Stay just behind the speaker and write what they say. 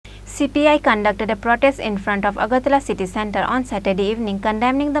CPI conducted a protest in front of Agartala City Center on Saturday evening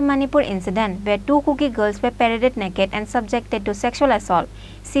condemning the Manipur incident where two Kuki girls were paraded naked and subjected to sexual assault.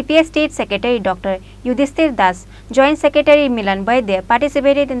 CPI State Secretary Dr. Yudhisthir, Joint Secretary Milan Baidya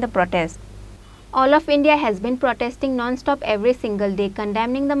participated in the protest. All of India has been protesting non-stop every single day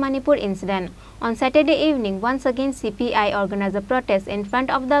condemning the Manipur incident. On Saturday evening, once again CPI organized a protest in front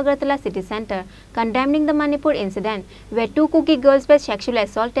of the Agartala City Center condemning the Manipur incident where two Kuki girls were sexually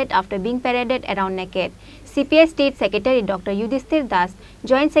assaulted after being paraded around naked. CPI State Secretary Dr. Yudhisthir,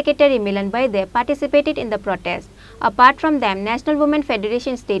 Joint Secretary Milan Baidya participated in the protest. Apart from them, National Women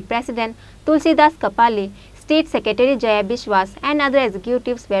Federation State President Tulsidas Kapali, State Secretary Jaya Bishwas and other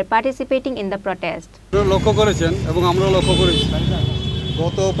executives were participating in the protest. লক্ষ্য করেছেন এবং আমরা লক্ষ্য করেছি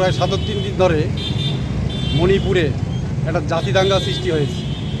গত প্রায় ৭ দিন ধরে মণিপুরে একটা জাতি দাঙ্গা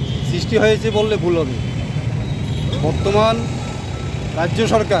সৃষ্টি হয়েছে বললে ভুল হবে। বর্তমান রাজ্য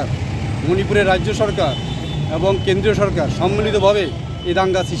সরকার, মণিপুরের রাজ্য সরকার এবং কেন্দ্রীয় সরকার সম্মিলিতভাবে এই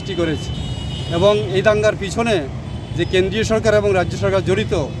দাঙ্গা সৃষ্টি করেছে এবং এই দাঙ্গার পিছনে যে কেন্দ্রীয় সরকার এবং রাজ্য সরকার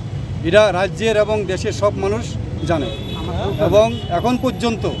জড়িত এরা রাজ্যের এবং দেশের সব মানুষ জানে এবং এখন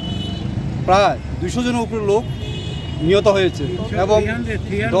পর্যন্ত প্রায় 200 জনের উপরে লোক নিহত হয়েছে এবং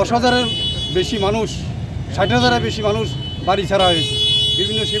 10,000-এর বেশি মানুষ, 60,000-এর বেশি মানুষ বাড়ি ছাড়া হয়েছে,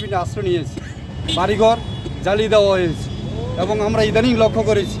 বিভিন্ন শিবিরে আশ্রয় নিয়েছে, বাড়িঘর জ্বালিয়ে দেওয়া হয়েছে এবং আমরা ইদানিং লক্ষ্য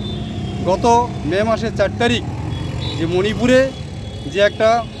করেছি গত মে মাসের 4 তারিখ যে মণিপুরে যে একটা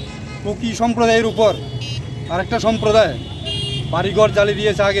কুকি সম্প্রদায়ের উপর আরেকটা সম্প্রদায় বাড়িঘর জ্বালিয়ে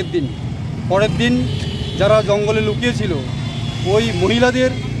দিয়েছে আগের দিন, পরের দিন যারা জঙ্গলে লুকিয়েছিল ওই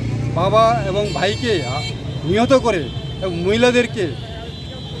মহিলাদের বাবা এবং ভাইকে নিহত করে এবং মহিলাদেরকে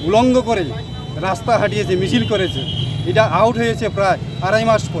উলঙ্গ করে রাস্তা হাঁটিয়েছে, মিছিল করেছে। এটা আউট হয়েছে প্রায় 2.5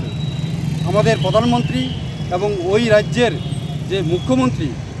 মাস পরে। আমাদের প্রধানমন্ত্রী এবং ওই রাজ্যের যে মুখ্যমন্ত্রী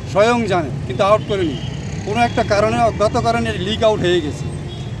স্বয়ং জানে কিন্তু আউট করেনি, কোনো একটা কারণে অজ্ঞাত কারণে লিক আউট হয়ে গেছে।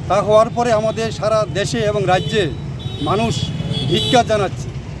 তা হওয়ার পরে আমাদের সারা দেশে এবং রাজ্যে মানুষ ধিক্কার জানাচ্ছে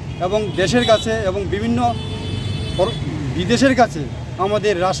এবং দেশের কাছে এবং বিভিন্ন বিদেশের কাছে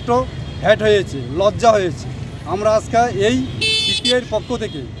আমাদের রাষ্ট্র হ্যাট হয়েছে, লজ্জা হয়েছে। আমরা আজকে এই সিপিআইয়ের পক্ষ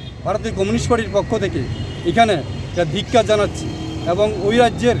থেকে, ভারতীয় কমিউনিস্ট পার্টির পক্ষ থেকে এখানে ধিক্কার জানাচ্ছি এবং ওই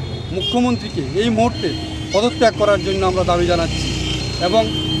রাজ্যের মুখ্যমন্ত্রীকে এই মুহূর্তে পদত্যাগ করার জন্য আমরা দাবি জানাচ্ছি এবং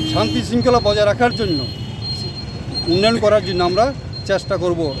শান্তি শৃঙ্খলা বজায় রাখার জন্য, উন্নয়ন করার জন্য আমরা চেষ্টা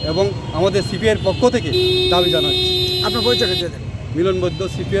করব এবং আমাদের সিপিআইয়ের পক্ষ থেকে দাবি জানাচ্ছি। আপনার পরিচয় দিয়ে দেন। মিলন বাইদ্য,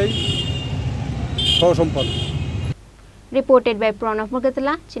 সিপিআই সহ সম্পাদক। Reported by Pranav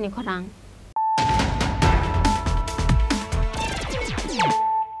Mugatala, Chinikhorang.